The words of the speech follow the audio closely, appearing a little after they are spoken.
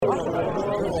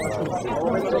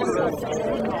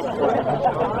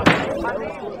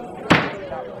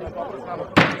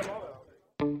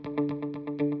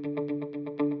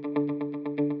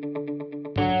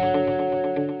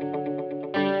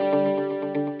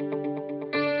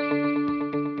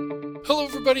Hello,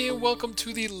 everybody, and welcome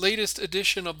to the latest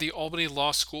edition of the Albany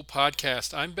Law School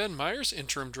podcast. I'm Ben Myers,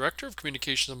 Interim Director of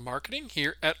Communications and Marketing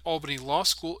here at Albany Law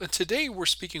School, and today we're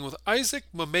speaking with Isaac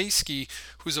Mamaysky,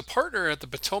 who's a partner at the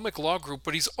Potomac Law Group,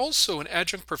 but he's also an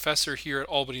adjunct professor here at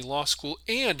Albany Law School,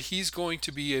 and he's going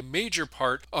to be a major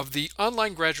part of the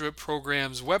online graduate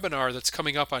program's webinar that's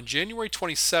coming up on January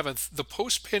 27th, the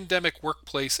Post-Pandemic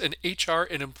Workplace and HR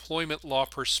and Employment Law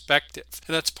Perspective.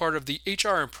 And that's part of the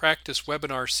HR and Practice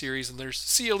webinar series, and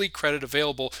there's CLE credit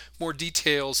available. More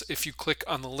details if you click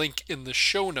on the link in the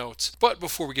show notes. But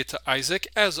before we get to Isaac,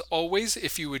 as always,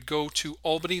 if you would go to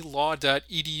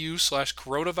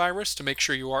albanylaw.edu/coronavirus to make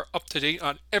sure you are up to date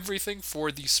on everything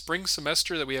for the spring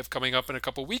semester that we have coming up in a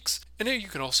couple weeks. And you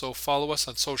can also follow us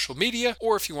on social media,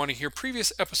 or if you want to hear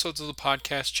previous episodes of the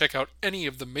podcast, check out any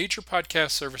of the major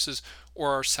podcast services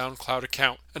or our SoundCloud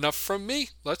account. Enough from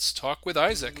me. Let's talk with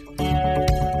Isaac.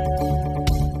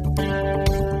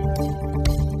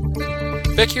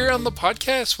 Back here on the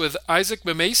podcast with Isaac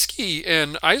Mamaysky.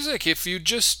 And Isaac, if you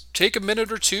just take a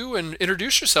minute or two and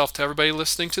introduce yourself to everybody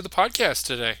listening to the podcast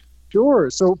today. Sure.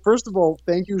 So first of all,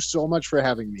 thank you so much for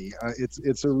having me.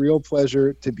 It's a real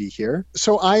pleasure to be here.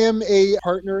 So I am a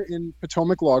partner in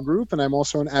Potomac Law Group, and I'm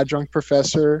also an adjunct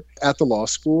professor at the law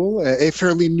school, a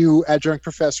fairly new adjunct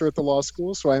professor at the law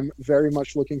school. So I'm very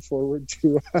much looking forward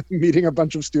to meeting a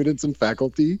bunch of students and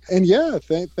faculty. And yeah,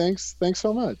 thanks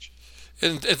so much.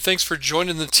 And thanks for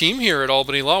joining the team here at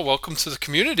Albany Law. Welcome to the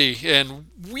community. And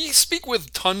we speak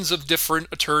with tons of different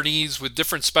attorneys with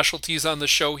different specialties on the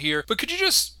show here. But could you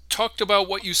just talk about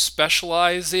what you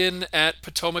specialize in at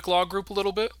Potomac Law Group a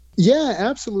little bit? Yeah,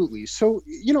 absolutely. So,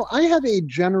 I have a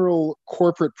general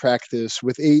corporate practice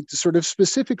with a sort of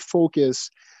specific focus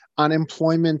on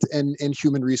employment and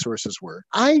human resources work.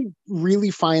 I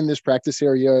really find this practice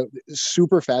area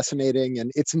super fascinating, and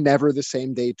it's never the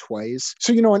same day twice.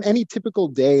 So, on any typical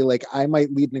day, like I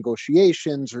might lead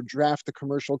negotiations or draft a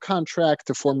commercial contract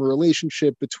to form a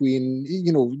relationship between,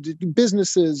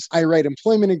 businesses. I write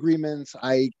employment agreements.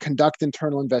 I conduct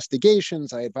internal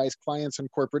investigations. I advise clients on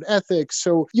corporate ethics.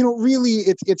 So, really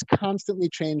it's constantly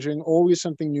changing, always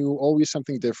something new, always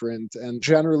something different, and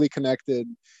generally connected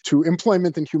to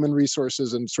employment and human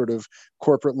resources and sort of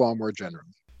corporate law more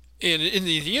generally. In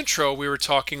the intro, we were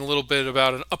talking a little bit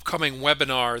about an upcoming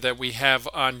webinar that we have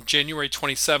on January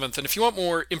 27th. And if you want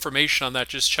more information on that,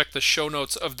 just check the show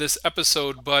notes of this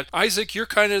episode. But Isaac, you're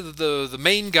kind of the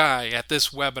main guy at this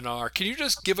webinar. Can you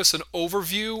just give us an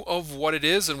overview of what it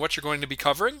is and what you're going to be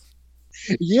covering?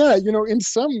 Yeah, in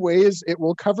some ways it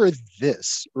will cover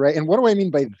this, right? And what do I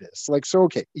mean by this?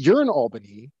 Okay, you're in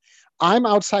Albany, I'm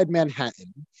outside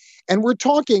Manhattan, and we're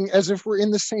talking as if we're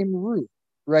in the same room,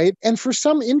 right? And for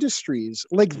some industries,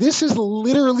 this is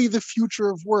literally the future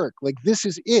of work. This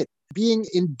is it. Being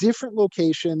in different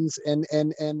locations and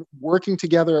working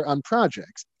together on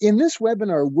projects. In this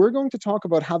webinar, we're going to talk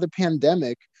about how the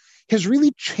pandemic has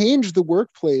really changed the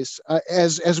workplace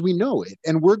as we know it.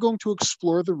 And we're going to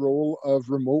explore the role of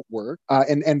remote work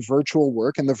and virtual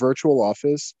work and the virtual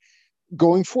office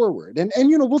going forward. And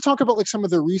we'll talk about some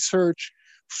of the research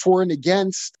for and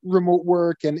against remote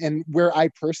work and where I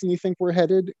personally think we're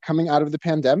headed coming out of the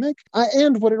pandemic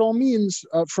and what it all means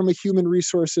from a human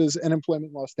resources and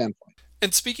employment law standpoint.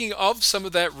 And speaking of some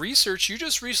of that research, you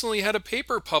just recently had a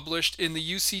paper published in the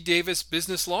UC Davis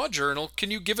Business Law Journal.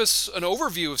 Can you give us an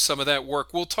overview of some of that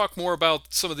work? We'll talk more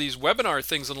about some of these webinar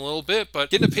things in a little bit, but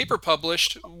getting a paper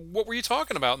published, what were you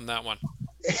talking about in that one?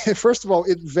 First of all,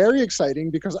 it's very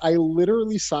exciting because I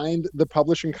literally signed the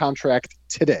publishing contract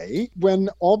today. When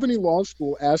Albany Law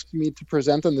School asked me to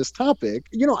present on this topic,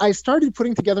 I started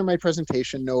putting together my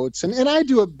presentation notes, and I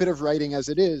do a bit of writing as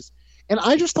it is. And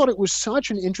I just thought it was such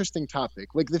an interesting topic,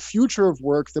 the future of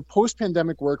work, the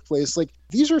post-pandemic workplace.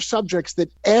 These are subjects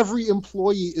that every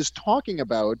employee is talking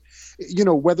about,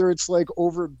 whether it's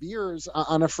over beers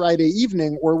on a Friday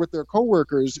evening or with their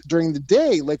coworkers during the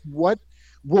day. What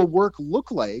will work look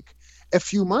like a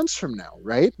few months from now,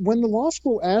 right? When the law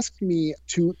school asked me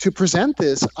to present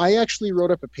this, I actually wrote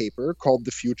up a paper called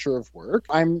The Future of Work.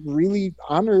 I'm really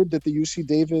honored that the UC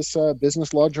Davis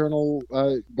Business Law Journal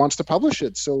wants to publish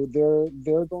it. So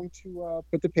they're going to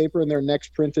put the paper in their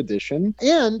next print edition.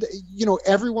 And,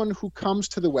 everyone who comes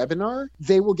to the webinar,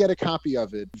 they will get a copy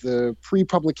of it, the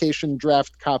pre-publication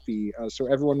draft copy.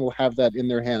 So everyone will have that in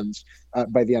their hands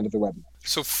by the end of the webinar.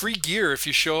 So free gear if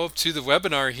you show up to the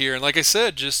webinar here. And like I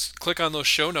said, just click on those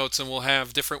show notes and we'll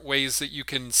have different ways that you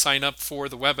can sign up for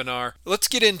the webinar. Let's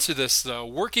get into this though.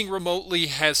 Working remotely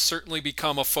has certainly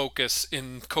become a focus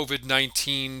in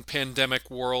COVID-19 pandemic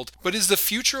world, but is the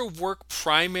future of work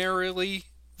primarily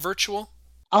virtual?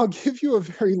 I'll give you a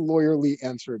very lawyerly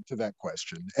answer to that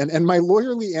question. And my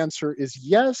lawyerly answer is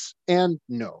yes and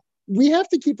no. We have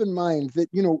to keep in mind that,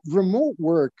 remote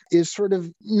work is sort of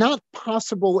not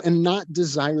possible and not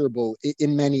desirable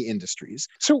in many industries.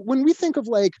 So when we think of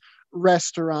like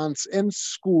restaurants and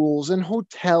schools and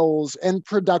hotels and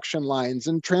production lines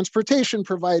and transportation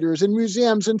providers and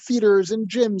museums and theaters and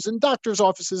gyms and doctors'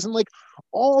 offices and like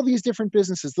all these different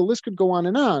businesses, the list could go on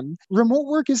and on. Remote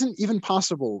work isn't even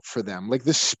possible for them. Like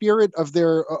the spirit of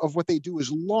what they do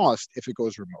is lost if it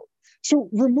goes remote. So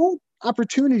remote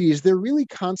opportunities, they're really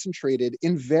concentrated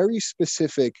in very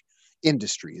specific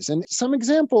industries. And some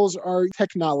examples are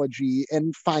technology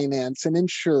and finance and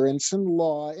insurance and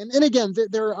law. And again,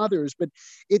 there are others, but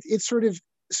it's sort of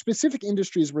specific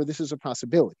industries where this is a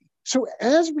possibility. So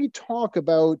as we talk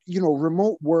about,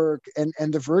 remote work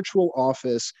and the virtual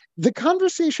office, the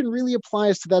conversation really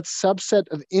applies to that subset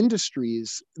of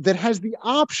industries that has the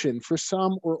option for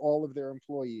some or all of their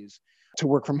employees to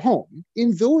work from home.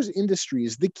 In those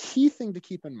industries, the key thing to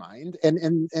keep in mind, and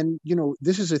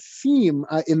this is a theme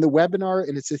in the webinar,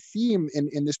 and it's a theme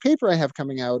in this paper I have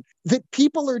coming out, that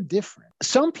people are different.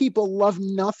 Some people love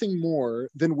nothing more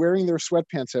than wearing their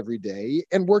sweatpants every day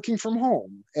and working from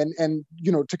home. And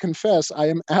to confess, I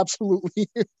am absolutely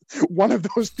one of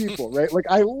those people, right? Like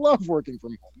I love working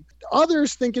from home.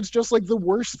 Others think it's just like the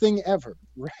worst thing ever,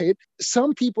 right?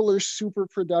 Some people are super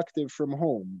productive from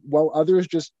home, while others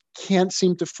just can't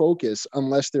seem to focus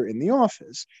unless they're in the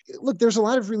office. Look, there's a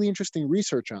lot of really interesting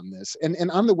research on this. And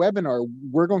on the webinar,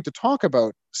 we're going to talk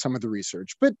about some of the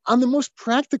research. But on the most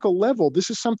practical level, this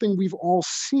is something we've all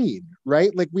seen,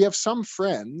 right? Like we have some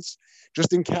friends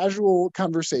just in casual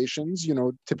conversations,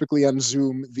 typically on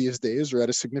Zoom these days or at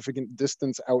a significant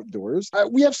distance outdoors.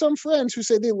 We have some friends who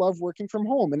say they love working from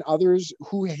home and others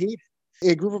who hate it.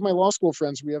 A group of my law school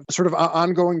friends, we have sort of an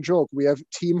ongoing joke. We have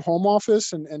team home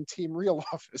office and team real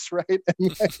office, right?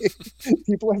 And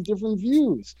people have different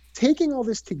views. Taking all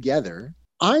this together,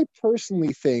 I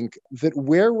personally think that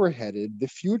where we're headed, the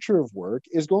future of work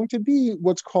is going to be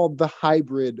what's called the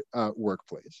hybrid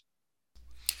workplace.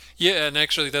 Yeah, and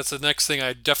actually, that's the next thing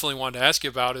I definitely wanted to ask you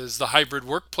about is the hybrid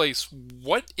workplace.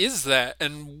 What is that,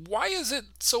 and why is it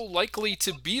so likely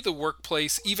to be the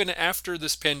workplace even after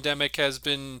this pandemic has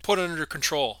been put under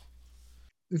control?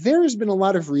 There has been a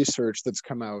lot of research that's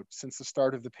come out since the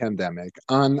start of the pandemic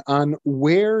on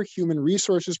where human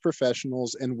resources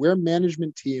professionals and where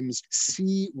management teams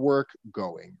see work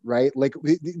going, right? Like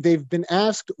they've been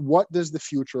asked, what does the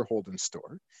future hold in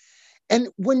store? And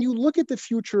when you look at the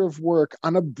future of work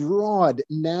on a broad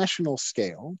national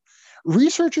scale,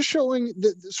 research is showing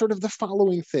sort of the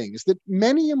following things: that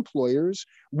many employers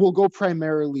will go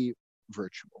primarily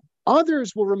virtual.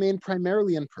 Others will remain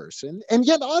primarily in person, and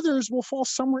yet others will fall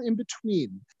somewhere in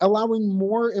between, allowing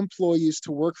more employees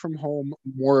to work from home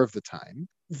more of the time.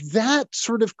 That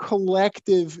sort of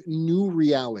collective new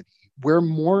reality where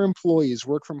more employees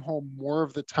work from home more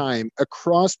of the time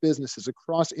across businesses,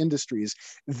 across industries,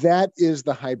 that is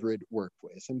the hybrid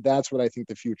workplace. And that's what I think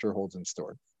the future holds in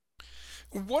store.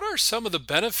 What are some of the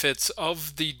benefits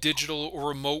of the digital or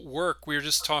remote work? We were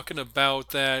just talking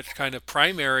about that kind of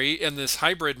primary and this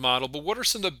hybrid model, but what are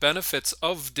some of the benefits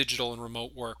of digital and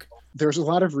remote work? There's a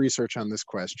lot of research on this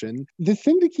question. The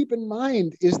thing to keep in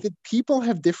mind is that people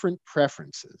have different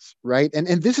preferences, right? And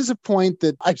this is a point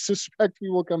that I suspect we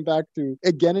will come back to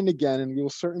again and again, and we will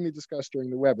certainly discuss during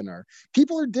the webinar.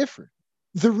 People are different.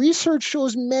 The research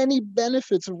shows many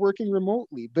benefits of working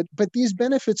remotely, but these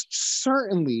benefits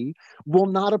certainly will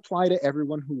not apply to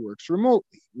everyone who works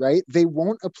remotely, right? They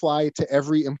won't apply to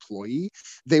every employee,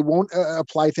 they won't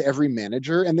apply to every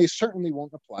manager, and they certainly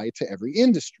won't apply to every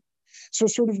industry. So,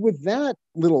 sort of with that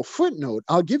little footnote,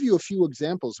 I'll give you a few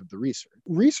examples of the research.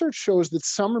 Research shows that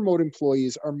some remote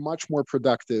employees are much more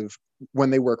productive when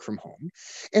they work from home.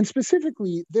 And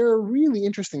specifically, there are really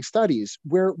interesting studies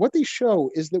where what they show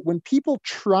is that when people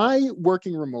try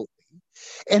working remotely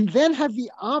and then have the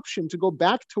option to go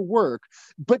back to work,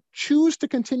 but choose to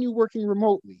continue working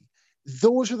remotely,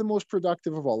 those are the most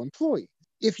productive of all employees.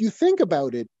 If you think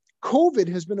about it, COVID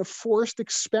has been a forced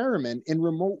experiment in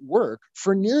remote work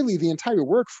for nearly the entire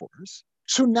workforce.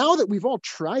 So now that we've all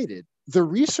tried it, the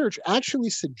research actually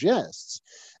suggests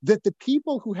that the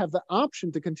people who have the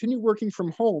option to continue working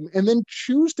from home and then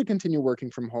choose to continue working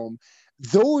from home,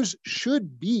 those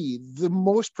should be the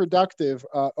most productive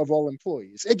of all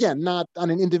employees. Again, not on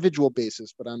an individual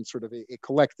basis, but on sort of a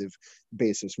collective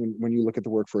basis when you look at the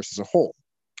workforce as a whole.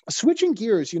 Switching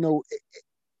gears,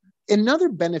 another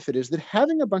benefit is that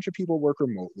having a bunch of people work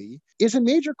remotely is a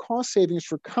major cost savings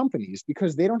for companies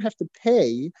because they don't have to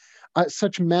pay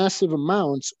such massive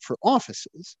amounts for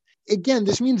offices. Again,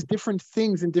 this means different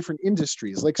things in different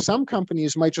industries. Like some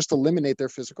companies might just eliminate their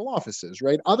physical offices,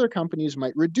 right? Other companies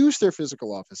might reduce their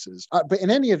physical offices. But in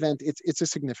any event, it's a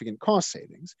significant cost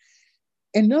savings.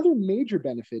 Another major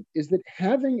benefit is that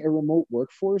having a remote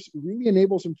workforce really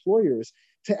enables employers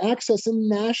to access a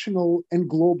national and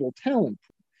global talent.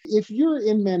 If you're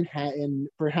in Manhattan,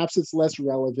 perhaps it's less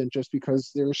relevant just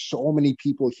because there are so many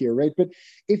people here, right? But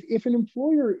if an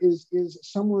employer is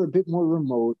somewhere a bit more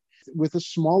remote with a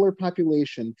smaller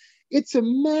population, it's a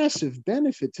massive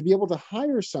benefit to be able to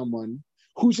hire someone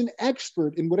who's an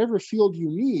expert in whatever field you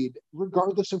need,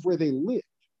 regardless of where they live,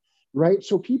 right?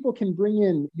 So people can bring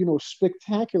in,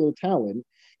 spectacular talent,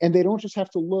 and they don't just have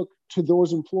to look to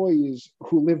those employees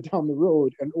who live down the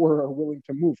road and or are willing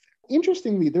to move there.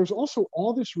 Interestingly, there's also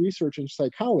all this research in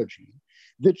psychology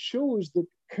that shows that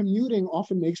commuting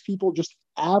often makes people just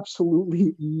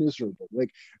absolutely miserable. Like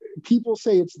people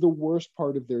say it's the worst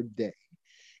part of their day.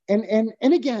 And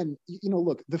again,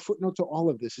 look, the footnote to all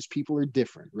of this is people are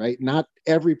different, right? Not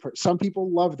some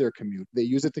people love their commute. They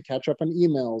use it to catch up on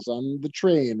emails on the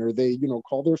train, or they,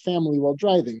 call their family while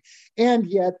driving. And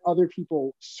yet other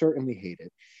people certainly hate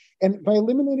it. And by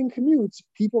eliminating commutes,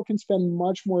 people can spend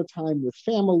much more time with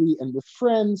family and with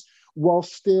friends while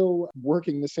still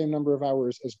working the same number of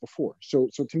hours as before. So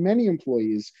to many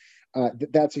employees,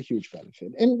 that's a huge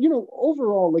benefit. And,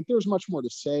 overall, like there's much more to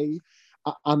say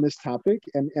on this topic,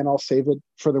 and I'll save it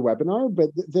for the webinar,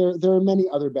 but there are many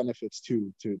other benefits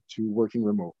to working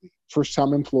remotely for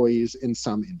some employees in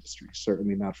some industries,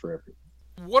 certainly not for everyone.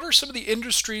 What are some of the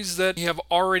industries that have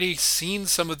already seen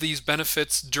some of these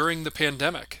benefits during the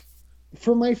pandemic?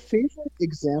 For my favorite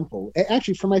example,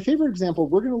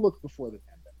 we're going to look before the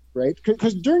pandemic, right?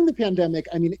 Because during the pandemic,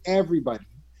 I mean,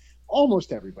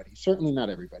 almost everybody, certainly not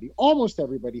everybody, almost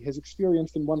everybody has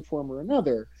experienced in one form or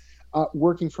another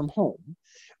working from home.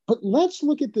 But let's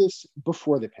look at this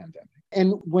before the pandemic,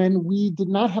 and when we did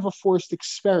not have a forced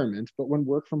experiment, but when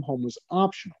work from home was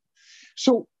optional.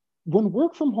 So when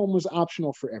work from home was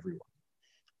optional for everyone,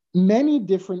 many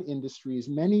different industries,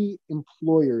 many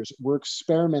employers were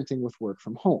experimenting with work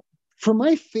from home. For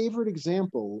my favorite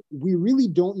example, we really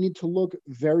don't need to look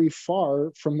very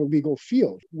far from the legal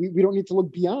field. We don't need to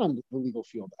look beyond the legal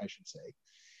field, I should say.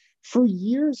 For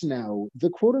years now,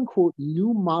 the quote unquote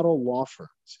new model law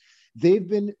firms, they've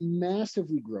been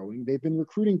massively growing. They've been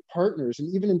recruiting partners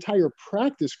and even entire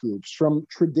practice groups from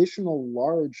traditional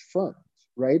large firms,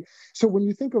 right? So when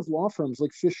you think of law firms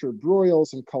like Fisher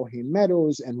Broyles and Culhane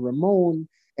Meadows and Ramon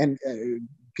and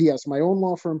P.S., my own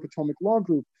law firm, Potomac Law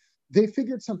Group, they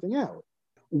figured something out.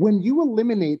 When you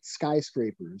eliminate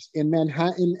skyscrapers in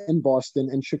Manhattan and Boston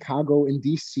and Chicago and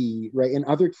DC, right, and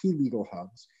other key legal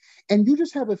hubs, and you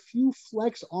just have a few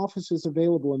flex offices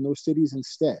available in those cities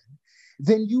instead,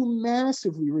 then you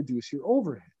massively reduce your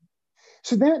overhead.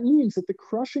 So that means that the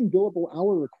crushing billable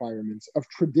hour requirements of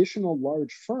traditional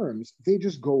large firms, they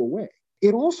just go away.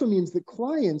 It also means that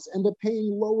clients end up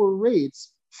paying lower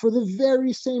rates for the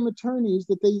very same attorneys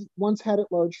that they once had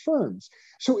at large firms.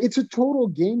 So it's a total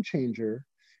game changer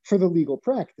for the legal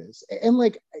practice. And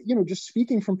just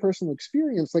speaking from personal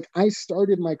experience, I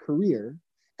started my career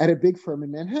at a big firm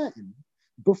in Manhattan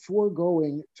before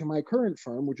going to my current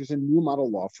firm, which is a new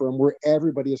model law firm where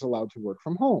everybody is allowed to work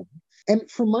from home. And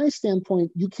from my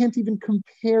standpoint, you can't even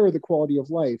compare the quality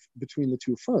of life between the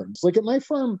two firms. Like at my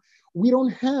firm, we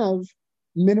don't have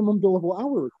minimum billable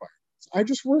hour requirements. I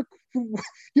just work,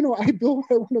 I bill what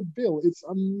I want to bill. It's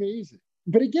amazing.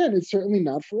 But again, it's certainly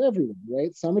not for everyone,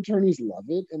 right? Some attorneys love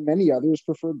it, and many others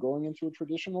prefer going into a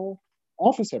traditional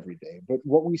office every day. But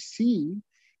what we see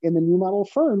in the new model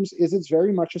firms is it's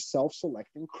very much a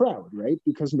self-selecting crowd, right?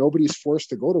 Because nobody's forced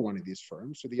to go to one of these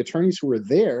firms. So the attorneys who are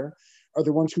there are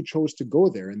the ones who chose to go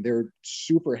there, and they're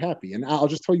super happy. And I'll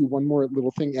just tell you one more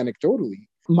little thing anecdotally.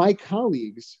 My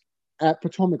colleagues at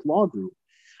Potomac Law Group,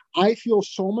 I feel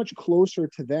so much closer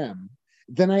to them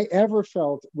than I ever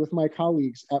felt with my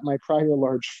colleagues at my prior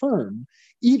large firm,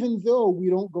 even though we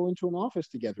don't go into an office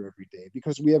together every day,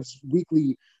 because we have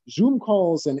weekly Zoom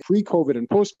calls, and pre-COVID and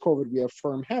post-COVID, we have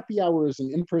firm happy hours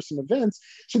and in-person events.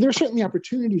 So there are certainly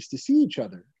opportunities to see each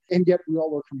other, and yet we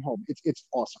all work from home. It's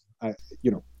awesome,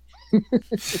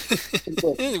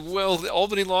 Well, the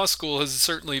Albany Law School has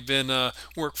certainly been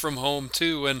work from home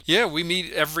too. And yeah, we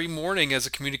meet every morning as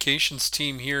a communications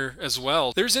team here as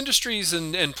well. There's industries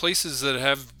and places that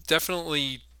have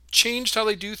definitely changed how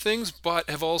they do things, but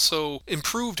have also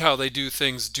improved how they do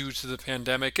things due to the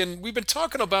pandemic. And we've been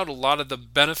talking about a lot of the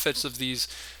benefits of these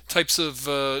types of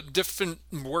different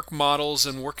work models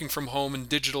and working from home and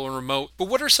digital and remote. But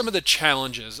what are some of the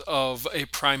challenges of a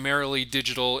primarily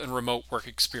digital and remote work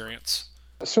experience?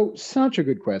 So, such a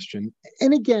good question.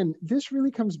 And again, this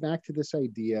really comes back to this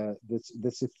idea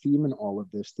that's a theme in all of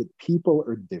this, that people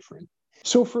are different.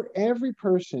 So, for every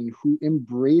person who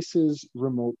embraces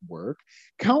remote work,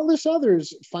 countless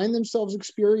others find themselves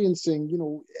experiencing,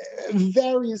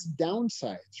 various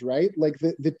downsides, right? Like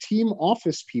the team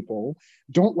office people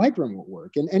don't like remote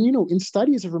work. And in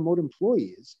studies of remote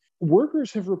employees,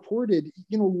 workers have reported,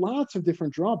 lots of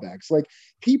different drawbacks. Like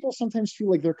people sometimes feel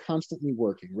like they're constantly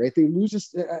working, right? They lose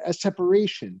a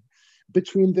separation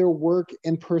between their work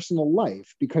and personal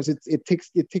life because it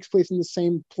takes place in the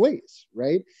same place,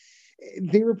 right?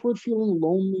 They report feeling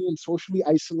lonely and socially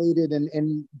isolated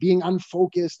and being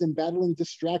unfocused and battling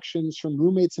distractions from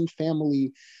roommates and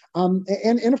family.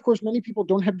 And of course, many people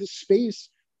don't have the space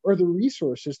or the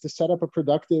resources to set up a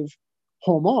productive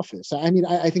home office. I mean,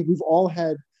 I think we've all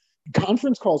had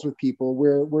conference calls with people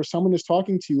where someone is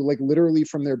talking to you like literally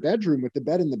from their bedroom with the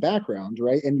bed in the background,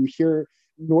 right? And you hear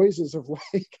noises of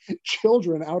like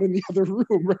children out in the other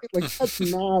room, right? Like that's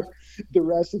not the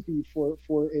recipe for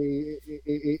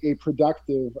a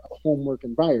productive homework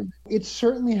environment. It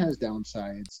certainly has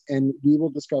downsides, and we will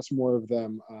discuss more of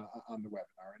them on the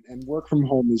webinar. And work from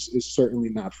home is certainly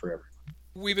not for everyone.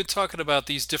 We've been talking about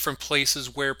these different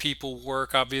places where people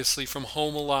work, obviously from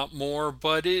home a lot more,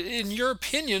 but in your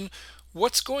opinion,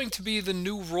 what's going to be the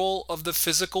new role of the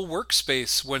physical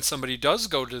workspace when somebody does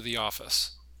go to the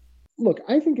office? Look,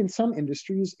 I think in some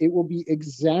industries it will be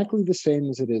exactly the same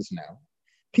as it is now.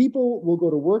 People will go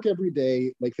to work every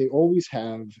day like they always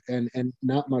have, and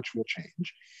not much will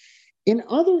change. In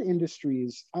other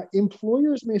industries,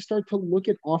 employers may start to look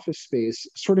at office space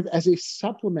sort of as a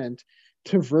supplement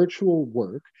to virtual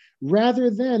work rather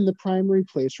than the primary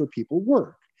place where people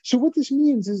work. So, what this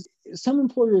means is some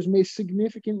employers may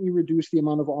significantly reduce the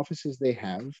amount of offices they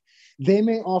have. They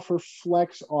may offer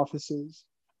flex offices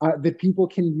that people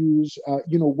can use,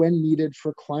 when needed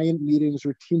for client meetings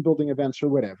or team building events or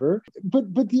whatever.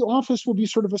 But the office will be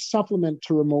sort of a supplement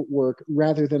to remote work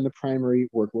rather than the primary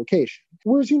work location.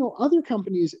 Whereas, other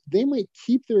companies, they might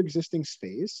keep their existing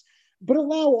space, but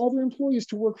allow all their employees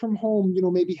to work from home,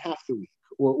 maybe half the week.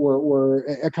 Or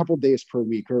a couple days per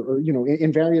week, or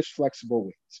in various flexible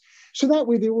ways. So that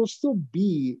way, there will still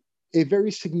be a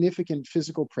very significant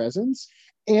physical presence,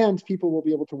 and people will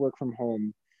be able to work from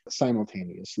home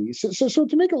simultaneously. So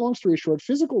to make a long story short,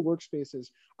 physical workspaces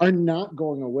are not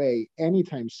going away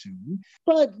anytime soon,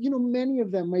 but many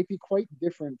of them might be quite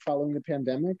different following the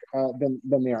pandemic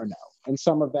than they are now, and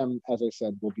some of them, as I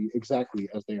said, will be exactly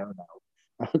as they are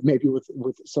now, maybe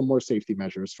with some more safety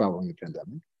measures following the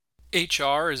pandemic.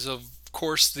 HR is, of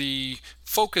course, the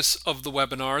focus of the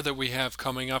webinar that we have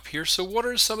coming up here. So, what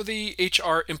are some of the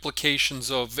HR implications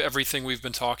of everything we've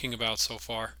been talking about so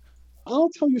far? I'll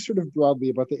tell you sort of broadly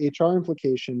about the HR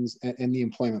implications and the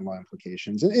employment law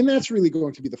implications. And that's really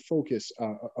going to be the focus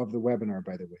of the webinar,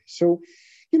 by the way. So,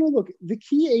 look, the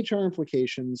key HR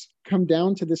implications come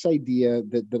down to this idea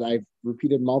that I've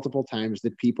repeated multiple times,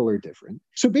 that people are different.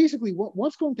 So basically,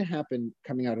 what's going to happen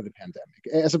coming out of the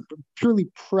pandemic? As a purely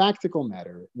practical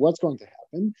matter, what's going to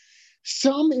happen?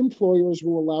 Some employers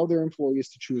will allow their employees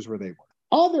to choose where they work.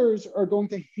 Others are going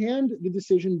to hand the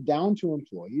decision down to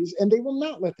employees, and they will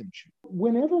not let them choose.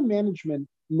 Whenever management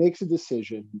makes a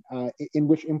decision in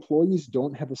which employees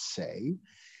don't have a say,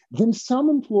 then some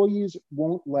employees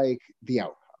won't like the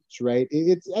outcomes, right?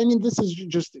 This is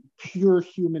just pure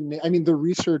human. The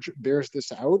research bears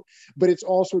this out, but it's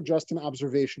also just an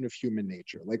observation of human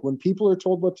nature. Like when people are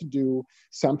told what to do,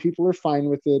 some people are fine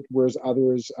with it, whereas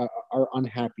others are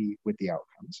unhappy with the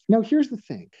outcomes. Now, here's the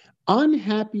thing.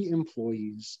 Unhappy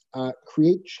employees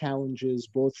create challenges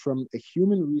both from a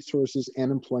human resources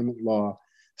and employment law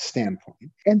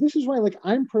standpoint. And this is why,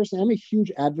 I'm a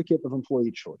huge advocate of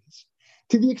employee choice.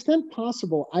 To the extent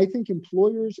possible, I think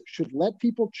employers should let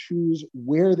people choose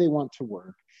where they want to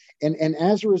work. And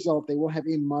as a result, they will have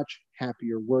a much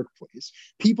happier workplace.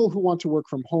 People who want to work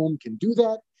from home can do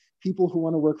that. People who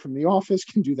want to work from the office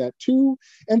can do that too.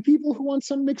 And people who want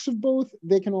some mix of both,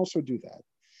 they can also do that.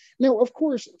 Now, of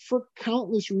course, for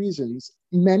countless reasons,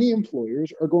 many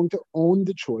employers are going to own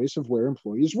the choice of where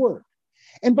employees work.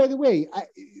 And by the way,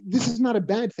 this is not a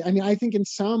bad thing. I think in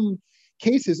some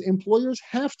cases, employers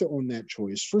have to own that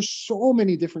choice for so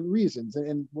many different reasons.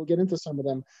 And we'll get into some of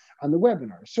them on the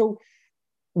webinar. So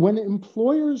when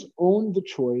employers own the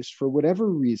choice for whatever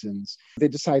reasons they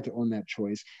decide to own that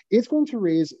choice, it's going to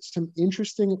raise some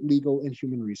interesting legal and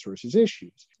human resources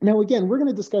issues. Now, again, we're going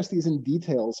to discuss these in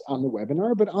details on the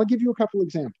webinar, but I'll give you a couple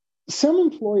examples. Some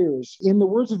employers, in the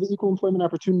words of the Equal Employment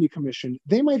Opportunity Commission,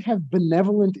 they might have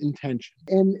benevolent intention,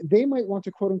 and they might want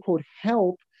to, quote unquote,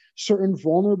 help certain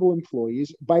vulnerable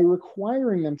employees by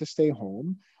requiring them to stay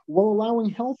home while allowing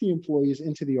healthy employees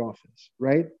into the office,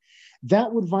 right?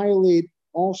 That would violate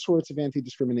all sorts of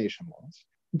anti-discrimination laws.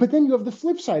 But then you have the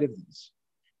flip side of this.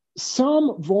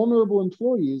 Some vulnerable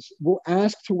employees will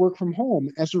ask to work from home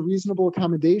as a reasonable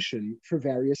accommodation for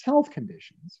various health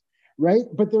conditions, right?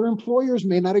 But their employers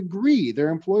may not agree. Their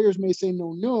employers may say,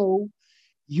 no, no,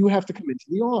 you have to come into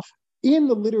the office. In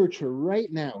the literature right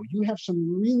now, you have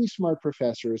some really smart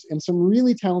professors and some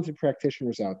really talented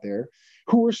practitioners out there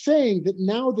who are saying that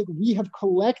now that we have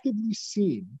collectively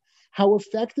seen how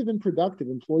effective and productive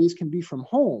employees can be from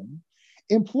home,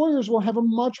 employers will have a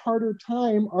much harder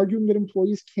time arguing that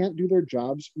employees can't do their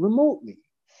jobs remotely.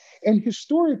 And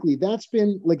historically, that's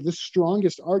been like the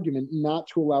strongest argument not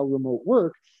to allow remote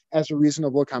work as a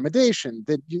reasonable accommodation.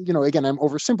 That, again, I'm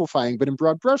oversimplifying, but in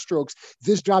broad brushstrokes,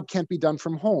 this job can't be done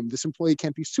from home. This employee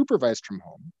can't be supervised from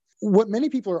home. What many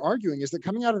people are arguing is that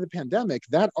coming out of the pandemic,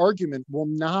 that argument will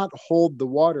not hold the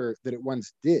water that it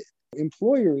once did.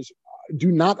 Employers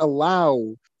do not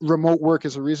allow remote work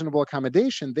as a reasonable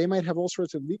accommodation. They might have all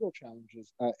sorts of legal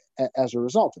challenges as a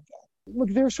result of that. Look,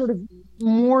 there's sort of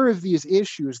more of these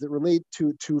issues that relate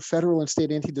to federal and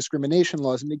state anti-discrimination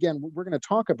laws. And again, we're going to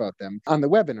talk about them on the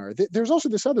webinar. There's also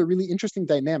this other really interesting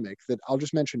dynamic that I'll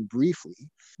just mention briefly.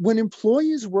 When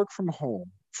employees work from home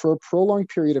for a prolonged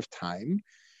period of time,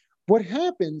 what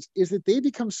happens is that they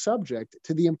become subject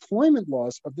to the employment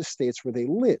laws of the states where they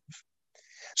live.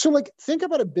 So think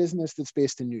about a business that's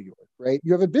based in New York, right?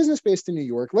 You have a business based in New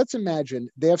York. Let's imagine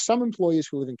they have some employees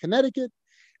who live in Connecticut.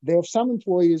 They have some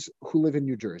employees who live in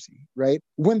New Jersey, right?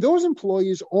 When those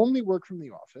employees only work from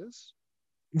the office,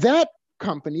 that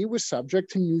company was subject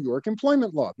to New York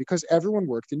employment law because everyone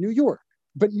worked in New York.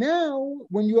 But now,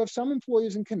 when you have some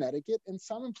employees in Connecticut and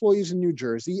some employees in New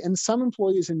Jersey and some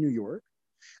employees in New York,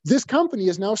 this company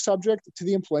is now subject to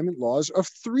the employment laws of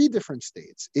 3 different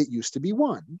states. It used to be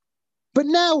 1. But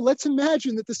now let's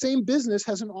imagine that the same business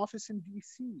has an office in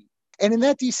DC. And in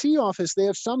that DC office, they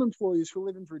have some employees who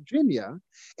live in Virginia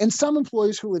and some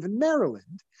employees who live in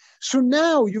Maryland. So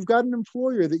now you've got an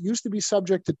employer that used to be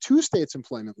subject to 2 states'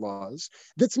 employment laws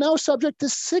that's now subject to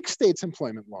 6 states'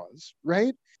 employment laws,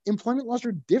 right? Employment laws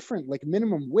are different, like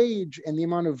minimum wage and the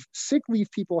amount of sick leave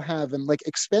people have and like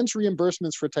expense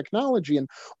reimbursements for technology and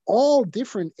all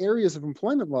different areas of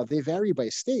employment law. They vary by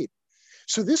state.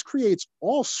 So this creates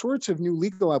all sorts of new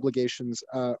legal obligations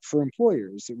for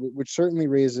employers, which certainly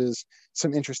raises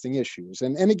some interesting issues.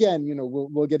 And again,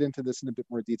 we'll get into this in a bit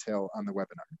more detail on the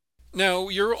webinar. Now,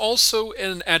 you're also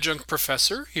an adjunct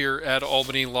professor here at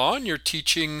Albany Law, and you're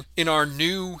teaching in our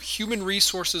new Human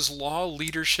Resources Law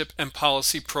Leadership and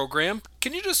Policy program.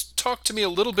 Can you just talk to me a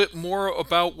little bit more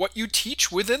about what you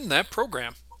teach within that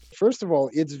program? First of all,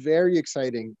 it's very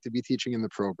exciting to be teaching in the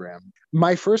program.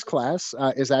 My first class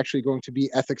is actually going to be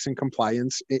ethics and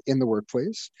compliance in the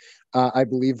workplace. I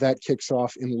believe that kicks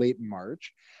off in late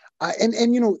March. And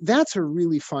that's a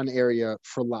really fun area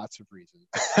for lots of reasons.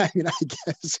 I mean, I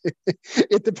guess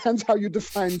it depends how you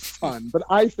define fun, but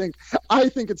I think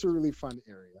it's a really fun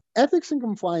area. Ethics and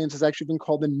compliance has actually been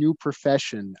called a new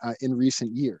profession in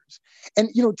recent years. And,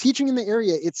 teaching in the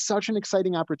area, it's such an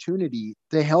exciting opportunity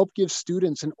to help give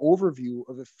students an overview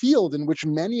of a field in which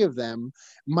many of them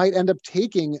might end up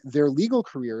taking their legal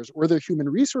careers or their human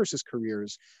resources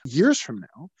careers years from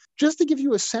now, just to give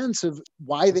you a sense of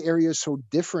why the area is so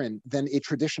different than a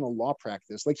traditional law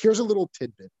practice. Like, here's a little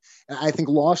tidbit. And I think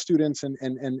law students and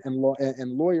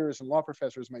lawyers and law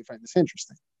professors might find this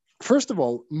interesting. First of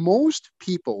all, most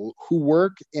people who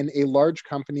work in a large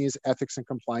company's ethics and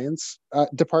compliance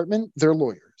department, they're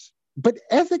lawyers. But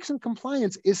ethics and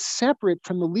compliance is separate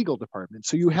from the legal department.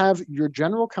 So you have your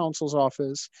general counsel's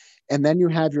office, and then you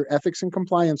have your ethics and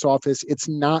compliance office. It's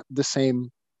not the same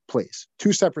place,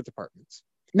 2 separate departments.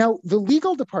 Now, the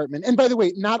legal department, and by the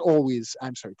way, not always,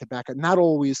 I'm sorry to back up, not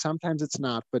always, sometimes it's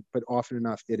not, but often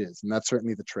enough it is, and that's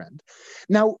certainly the trend.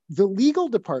 Now, the legal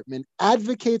department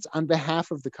advocates on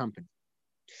behalf of the company,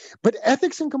 but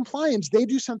ethics and compliance, they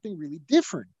do something really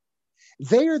different.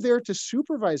 They are there to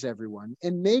supervise everyone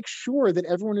and make sure that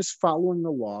everyone is following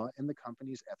the law and the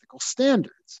company's ethical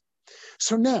standards.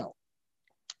 So now,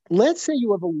 let's say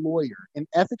you have a lawyer in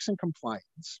ethics and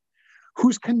compliance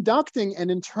who's conducting an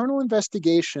internal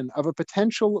investigation of a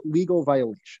potential legal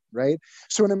violation, right?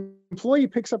 So an employee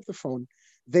picks up the phone,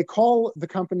 they call the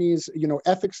company's,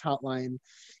 ethics hotline,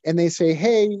 and they say,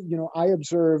 hey, I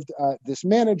observed this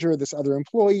manager, this other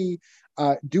employee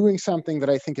doing something that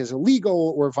I think is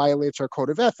illegal or violates our code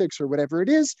of ethics or whatever it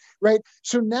is, right?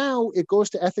 So now it goes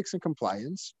to ethics and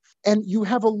compliance, and you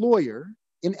have a lawyer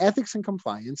in ethics and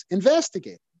compliance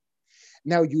investigating.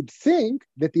 Now, you'd think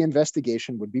that the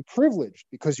investigation would be privileged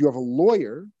because you have a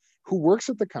lawyer who works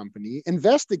at the company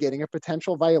investigating a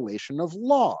potential violation of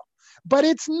law. But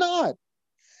it's not.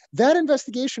 That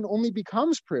investigation only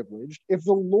becomes privileged if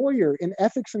the lawyer in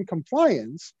ethics and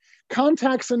compliance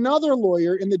contacts another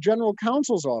lawyer in the general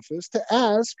counsel's office to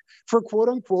ask for quote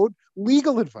unquote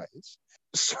legal advice.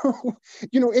 So,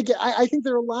 again, I think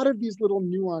there are a lot of these little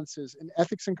nuances in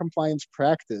ethics and compliance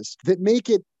practice that make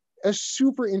it a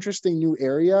super interesting new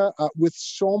area with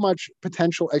so much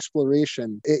potential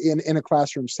exploration in a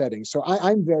classroom setting. So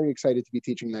I'm very excited to be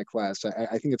teaching that class.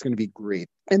 I think it's going to be great.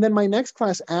 And then my next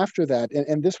class after that,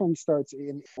 and this one starts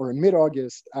in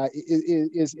mid-August,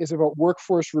 is about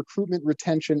workforce recruitment,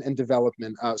 retention, and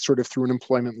development, sort of through an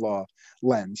employment law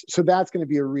lens. So that's going to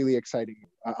be a really exciting.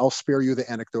 I'll spare you the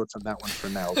anecdotes on that one for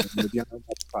now.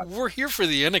 We're here for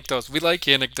the anecdotes. We like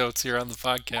anecdotes here on the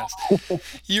podcast.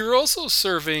 You're also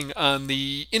serving on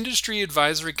the Industry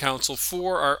Advisory Council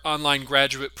for our online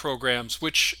graduate programs,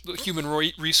 which the human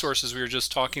resources we were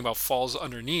just talking about falls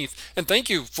underneath. And thank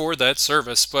you for that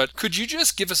service. But could you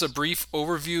just give us a brief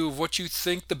overview of what you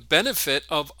think the benefit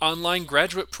of online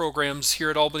graduate programs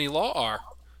here at Albany Law are?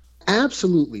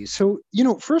 Absolutely. So,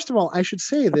 first of all, I should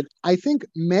say that I think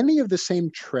many of the same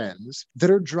trends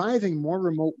that are driving more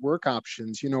remote work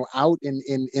options, out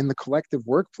in the collective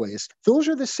workplace, those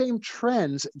are the same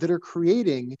trends that are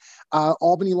creating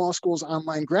Albany Law School's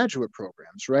online graduate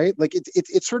programs, right? Like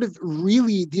it's sort of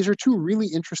really, these are two really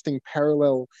interesting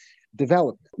parallel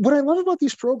development. What I love about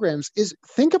these programs is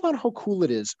think about how cool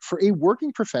it is for a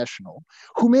working professional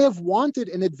who may have wanted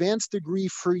an advanced degree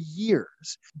for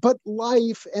years, but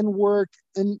life and work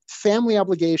and family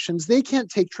obligations, they can't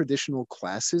take traditional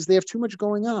classes. They have too much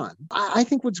going on. I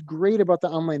think what's great about the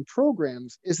online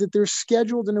programs is that they're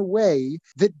scheduled in a way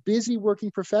that busy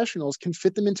working professionals can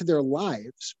fit them into their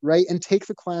lives, right? And take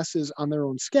the classes on their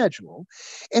own schedule.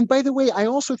 And by the way, I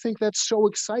also think that's so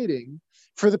exciting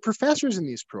for the professors in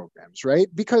these programs, right?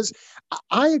 Because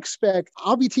I expect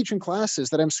I'll be teaching classes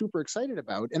that I'm super excited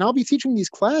about, and I'll be teaching these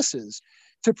classes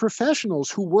to professionals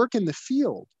who work in the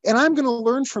field, and I'm going to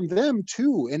learn from them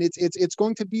too. And it's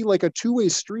going to be like a two-way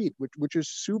street, which is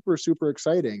super, super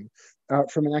exciting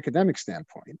from an academic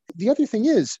standpoint. The other thing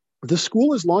is, the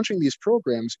school is launching these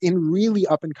programs in really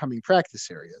up-and-coming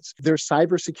practice areas. There's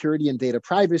cybersecurity and data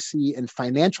privacy and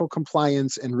financial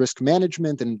compliance and risk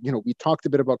management. And, we talked a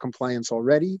bit about compliance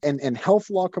already and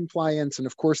health law compliance. And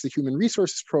of course, the human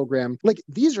resources program. Like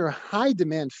these are high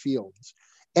demand fields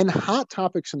and hot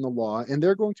topics in the law, and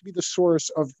they're going to be the source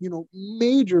of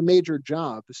major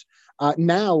jobs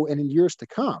now and in years to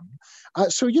come.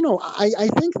 So I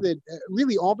think that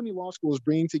really Albany Law School is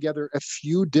bringing together a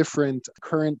few different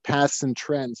current paths and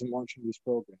trends in launching these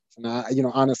programs, and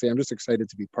honestly, I'm just excited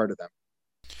to be part of them.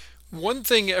 One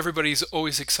thing everybody's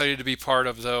always excited to be part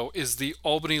of, though, is the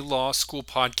Albany Law School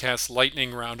Podcast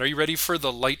Lightning Round. Are you ready for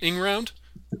the Lightning Round?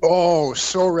 Oh,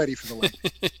 so ready for the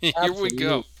lightning. Here we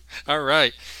go. All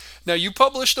right. Now, you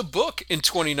published a book in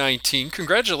 2019.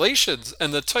 Congratulations.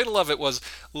 And the title of it was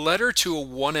Letter to a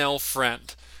 1L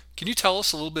Friend. Can you tell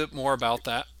us a little bit more about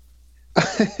that?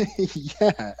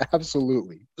 Yeah,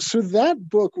 absolutely. So that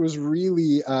book was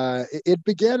really, it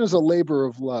began as a labor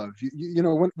of love.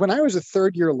 When I was a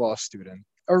third-year law student,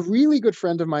 a really good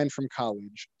friend of mine from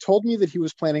college told me that he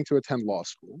was planning to attend law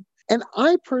school. And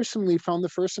I personally found the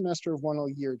first semester of 1L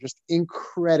year just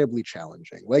incredibly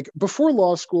challenging. Like before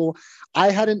law school,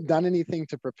 I hadn't done anything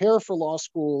to prepare for law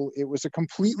school. It was a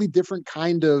completely different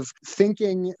kind of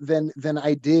thinking than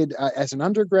I did as an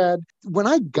undergrad. When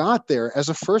I got there as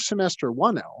a first semester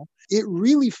 1L, it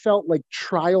really felt like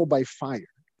trial by fire.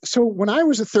 So when I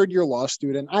was a third-year law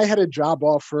student, I had a job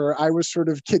offer. I was sort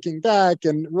of kicking back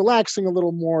and relaxing a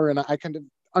little more, and I kind of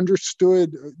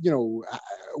understood,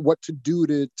 what to do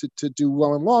to do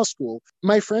well in law school.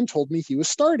 My friend told me he was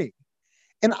starting,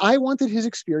 and I wanted his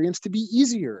experience to be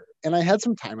easier, and I had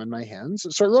some time on my hands,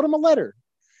 so I wrote him a letter.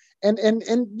 And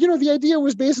the idea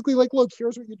was basically like, look,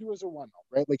 here's what you do as a 1L,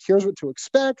 right? Like, here's what to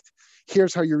expect.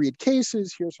 Here's how you read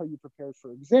cases. Here's how you prepare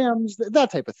for exams,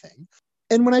 that type of thing.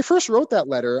 And when I first wrote that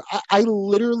letter, I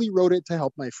literally wrote it to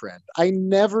help my friend. I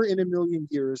never in a million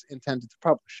years intended to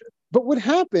publish it. But what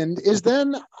happened is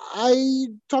then I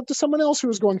talked to someone else who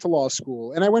was going to law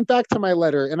school, and I went back to my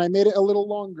letter and I made it a little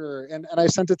longer and I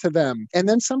sent it to them. And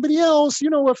then somebody else,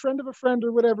 a friend of a friend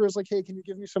or whatever, is like, hey, can you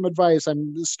give me some advice?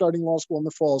 I'm starting law school in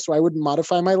the fall. So I would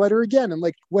modify my letter again. And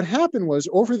like what happened was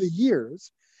over the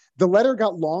years, the letter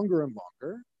got longer and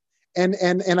longer.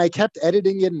 And I kept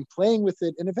editing it and playing with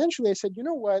it. And eventually I said, you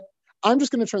know what? I'm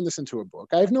just going to turn this into a book.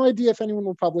 I have no idea if anyone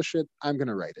will publish it. I'm going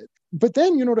to write it. But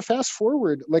then, to fast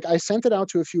forward, like I sent it out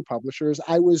to a few publishers.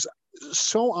 I was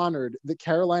so honored that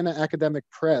Carolina Academic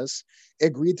Press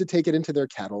agreed to take it into their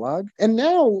catalog. And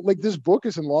now, like, this book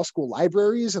is in law school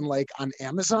libraries and like on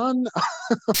Amazon.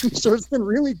 So it's been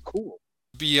really cool.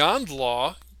 Beyond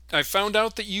law, I found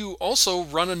out that you also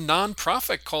run a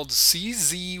nonprofit called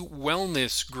CZ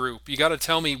Wellness Group. You got to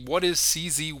tell me, what is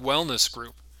CZ Wellness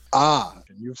Group?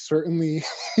 You've certainly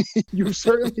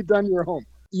done your homework.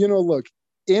 Look,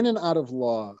 in and out of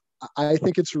law, I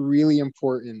think it's really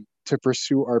important to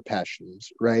pursue our passions,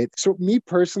 right? So me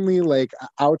personally, like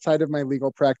outside of my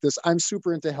legal practice, I'm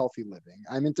super into healthy living.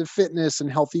 I'm into fitness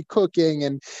and healthy cooking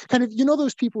and kind of,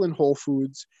 those people in Whole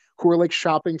Foods who are like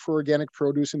shopping for organic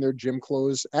produce in their gym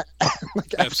clothes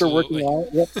like after working out.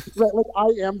 Yeah, right, like I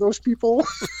am those people.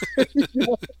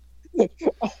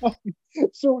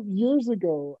 So years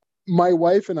ago, my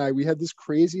wife and we had this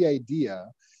crazy idea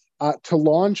to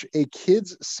launch a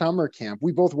kids summer camp.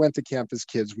 We both went to camp as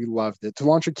kids. We loved it. To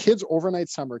launch a kids overnight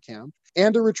summer camp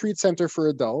and a retreat center for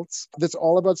adults that's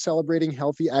all about celebrating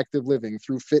healthy, active living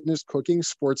through fitness, cooking,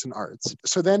 sports, and arts.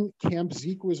 So then Camp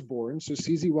Zeke was born. So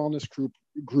CZ Wellness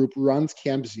Group runs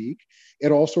Camp Zeke.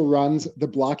 It also runs the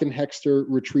Block and Hexter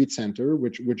Retreat Center,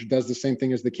 which does the same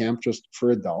thing as the camp, just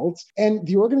for adults. And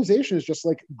the organization has just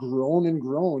like grown and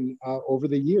grown over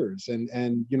the years. And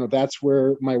that's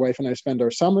where my wife and I spend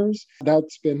our summers.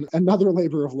 That's been another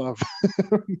labor of love,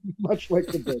 much like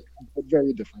the book, but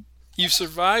very different. You've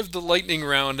survived the lightning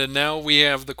round, and now we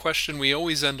have the question we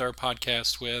always end our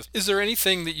podcast with. Is there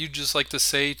anything that you'd just like to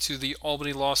say to the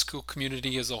Albany Law School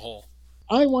community as a whole?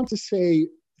 I want to say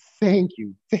thank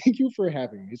you. Thank you for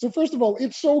having me. So first of all,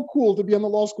 it's so cool to be on the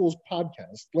law school's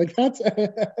podcast. Like that's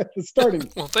the starting.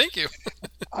 Well, thank you.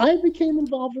 I became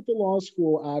involved with the law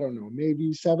school, I don't know,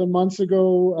 maybe 7 months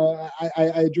ago.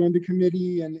 I joined the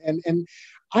committee and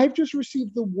I've just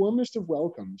received the warmest of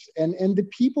welcomes. And the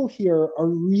people here are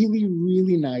really,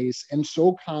 really nice and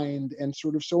so kind and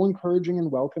sort of so encouraging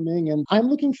and welcoming. And I'm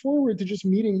looking forward to just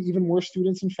meeting even more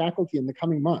students and faculty in the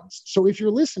coming months. So if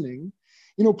you're listening,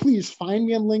 please find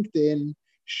me on LinkedIn,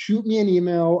 shoot me an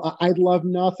email. I'd love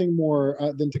nothing more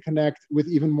than to connect with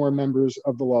even more members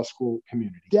of the law school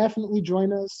community. Definitely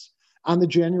join us on the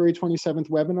January 27th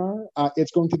webinar.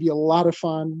 It's going to be a lot of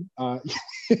fun.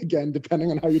 Again, depending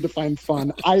on how you define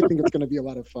fun, I think it's going to be a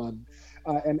lot of fun.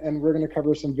 And we're going to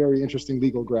cover some very interesting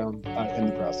legal ground in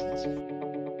the process.